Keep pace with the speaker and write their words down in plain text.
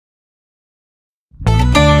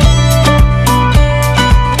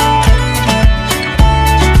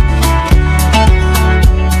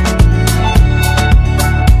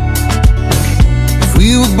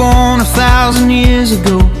years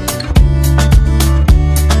ago,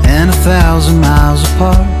 and 1,000 miles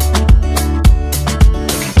apart.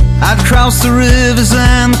 I'd cross the rivers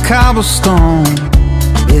and the cobblestone,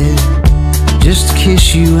 yeah, just to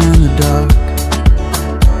kiss you in the dark.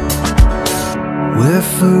 Where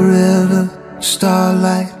forever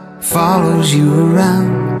starlight follows you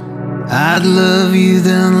around, I'd love you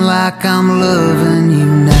then like I'm loving you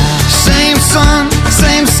now. Same sun,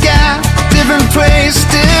 same sky, different place,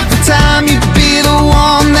 different time. You'd be the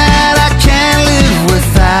one that I can't live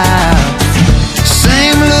without.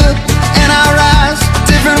 Same look in our eyes,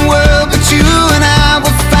 different world, but you and I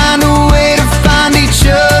will find a way to find each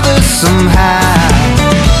other somehow.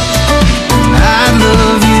 I'd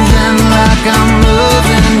love you then like I'm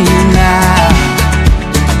loving you now.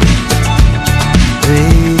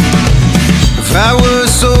 Baby, if I were a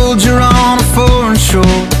soldier on a foreign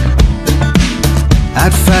shore,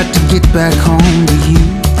 I'd fight to get back home to you.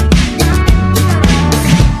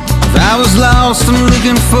 If I was lost and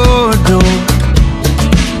looking for a door,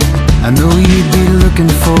 I know you'd be looking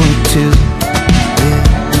for it too, yeah.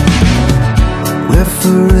 Where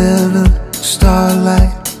forever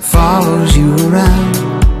starlight follows you around,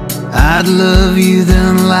 I'd love you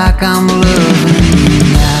then like I'm loving you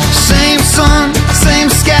now. Same sun, same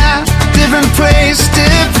sky, different place,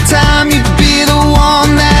 different time. You'd be the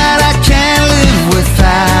one that I can't live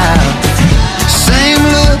without. Same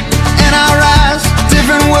look in our eyes,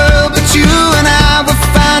 different world, but you and I will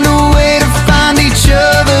find a way to find each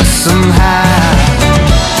other somehow.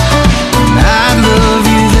 I'd love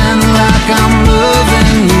you then like I'm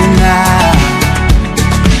loving you now,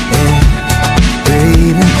 yeah,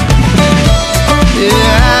 baby.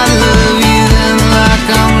 Yeah, I'd love you then like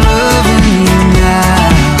I'm loving you now.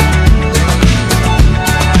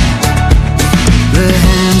 The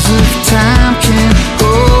hands of time can't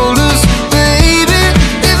hold us, baby.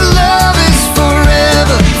 If love is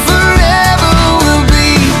forever, forever will be.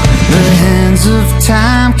 The hands of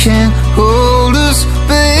time can't hold us,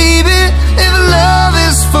 baby. If love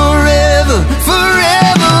is forever,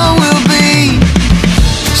 forever will be.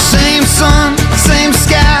 Same sun, same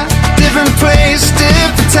sky, different place,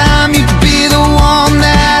 different time. You'd be the one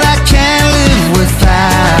that I can't live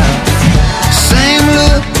without. Same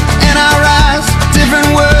look in our eyes, different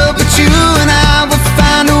world, but you and I will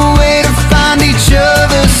find a way to find each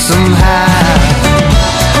other somehow.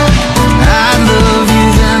 I'd love you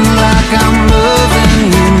then like I'm loving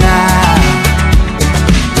you now,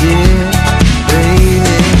 yeah,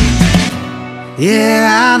 baby.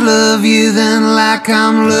 Yeah, I'd love you then like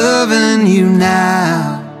I'm loving you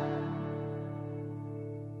now.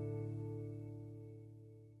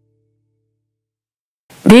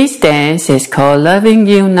 This dance is called Loving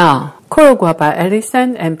You Now, choreographed by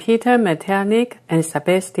Alison and Peter Metelnick and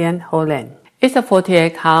Sebastiaan Holtland. It's a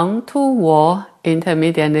 48 count, 2-wall,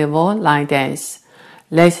 intermediate level line dance.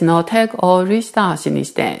 There's no take or restart in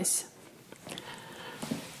this dance.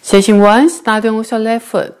 Section 1, starting with your left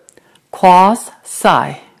foot. Cross,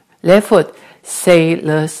 side. Left foot, say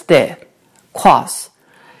the step. Cross.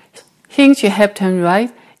 Hinge your hip turn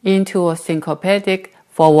right into a syncopatic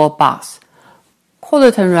forward box.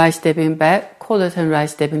 Quarter turn right stepping back, quarter turn right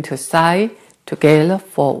stepping to side, together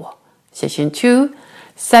forward. Section 2,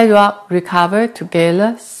 side rock, recover,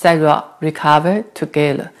 together, side rock, recover,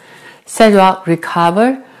 together. Side rock,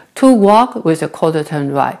 recover, 2 walk with a quarter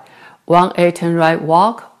turn right. 1/8 turn right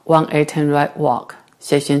walk, 1/8 turn right walk.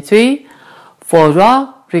 Section 3, 4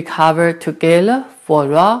 rock, recover, together, 4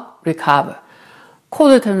 rock, recover.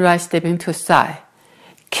 Quarter turn right stepping to side.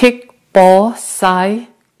 Kick, ball, side,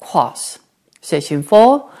 cross. Section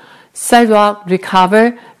 4, side rock,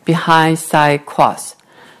 recover, behind, side, cross.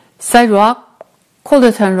 Side rock,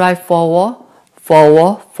 quarter turn right forward,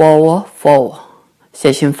 forward, forward, forward.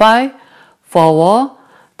 Section 5, forward,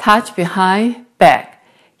 touch behind, back.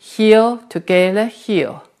 Heel, together,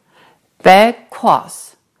 heel. Back,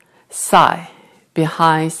 cross. Side,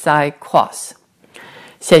 behind, side, cross.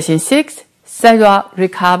 Section 6, side rock,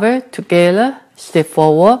 recover, together, step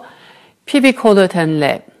forward. PB quarter turn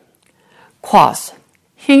left. Cross.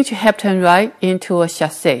 Hinge hip turn right into a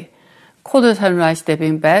chassé. Quarter turn right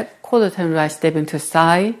stepping back, quarter turn right stepping to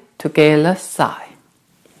side, together, side.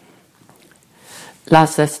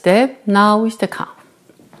 Last step, now is the count.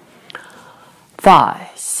 5,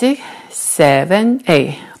 6, 7,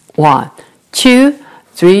 8. 1, 2,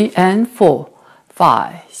 3, and 4.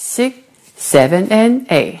 5, 6, 7, and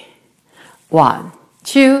 8. 1,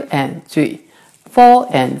 2, and 3. 4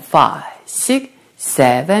 and 5, 6,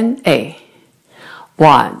 7, 8.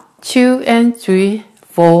 1, 2, and 3,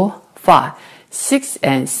 4, 5, 6,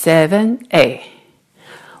 and 7, 8.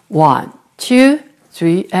 1, 2,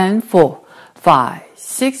 3, and 4, 5,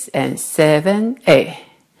 6, and 7, 8.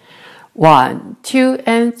 1, 2,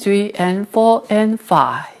 and 3, and 4, and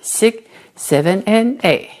 5, 6, 7, and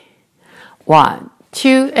 8. 1,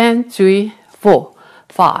 2, and 3, 4,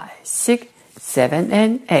 5, 6, 7,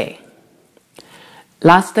 and 8.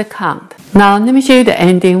 Last count. Now let me show you the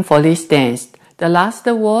ending for this dance. The last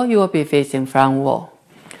wall you will be facing front wall.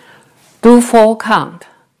 Do 4 count.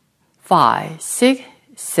 5, 6,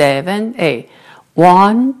 7, 8.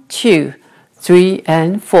 1, 2, 3,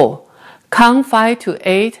 and 4. Count 5 to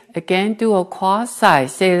 8. Again, do a cross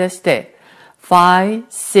side sailor step. 5,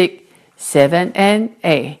 6, 7, and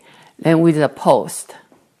 8. Then with the post.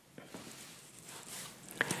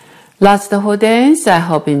 That's the whole dance. I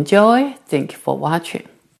hope you enjoy. Thank you for watching.